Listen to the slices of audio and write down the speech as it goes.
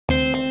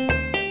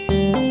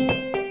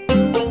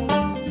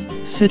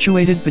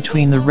situated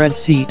between the Red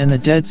Sea and the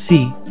Dead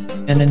Sea,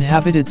 and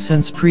inhabited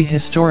since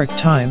prehistoric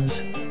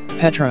times,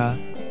 Petra,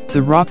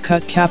 the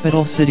rock-cut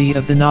capital city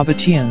of the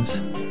Nabateans,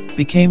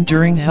 became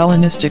during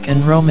Hellenistic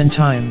and Roman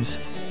times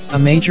a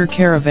major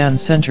caravan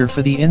center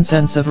for the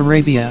incense of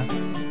Arabia,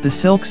 the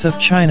silks of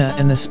China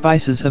and the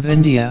spices of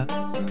India,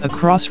 a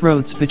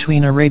crossroads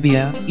between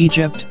Arabia,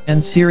 Egypt,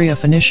 and Syria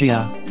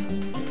Phoenicia.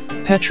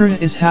 Petra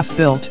is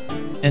half-built,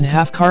 and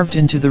half-carved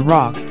into the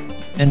rock,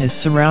 and is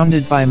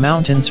surrounded by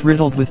mountains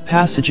riddled with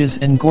passages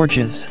and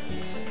gorges.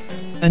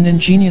 An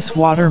ingenious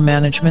water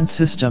management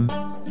system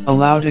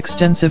allowed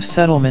extensive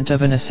settlement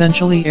of an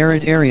essentially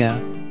arid area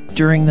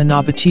during the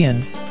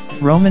Nabatean,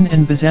 Roman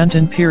and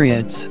Byzantine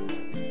periods.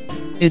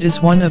 It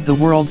is one of the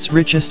world's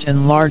richest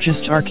and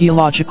largest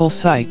archaeological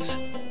sites,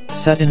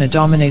 set in a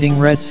dominating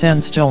red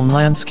sandstone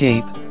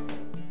landscape.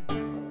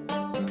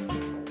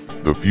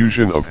 The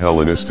fusion of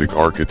Hellenistic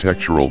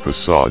architectural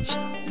facades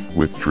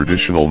with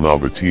traditional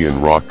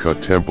Nabatean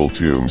rock-cut temple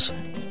tombs,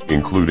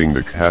 including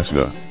the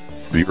Kasna,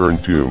 the urn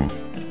tomb,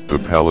 the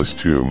palace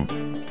tomb,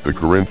 the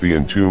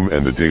Corinthian tomb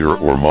and the Deir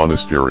or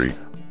monastery,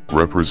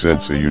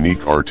 represents a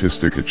unique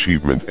artistic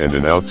achievement and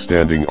an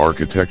outstanding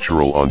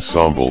architectural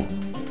ensemble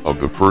of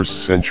the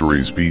 1st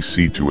centuries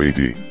BC to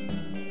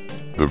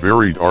AD. The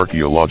varied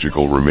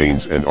archaeological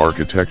remains and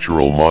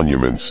architectural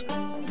monuments,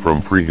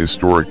 from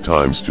prehistoric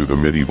times to the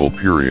medieval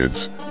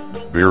periods,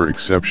 bear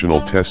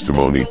exceptional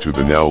testimony to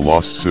the now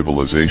lost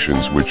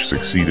civilizations which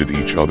succeeded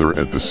each other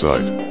at the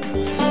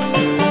site.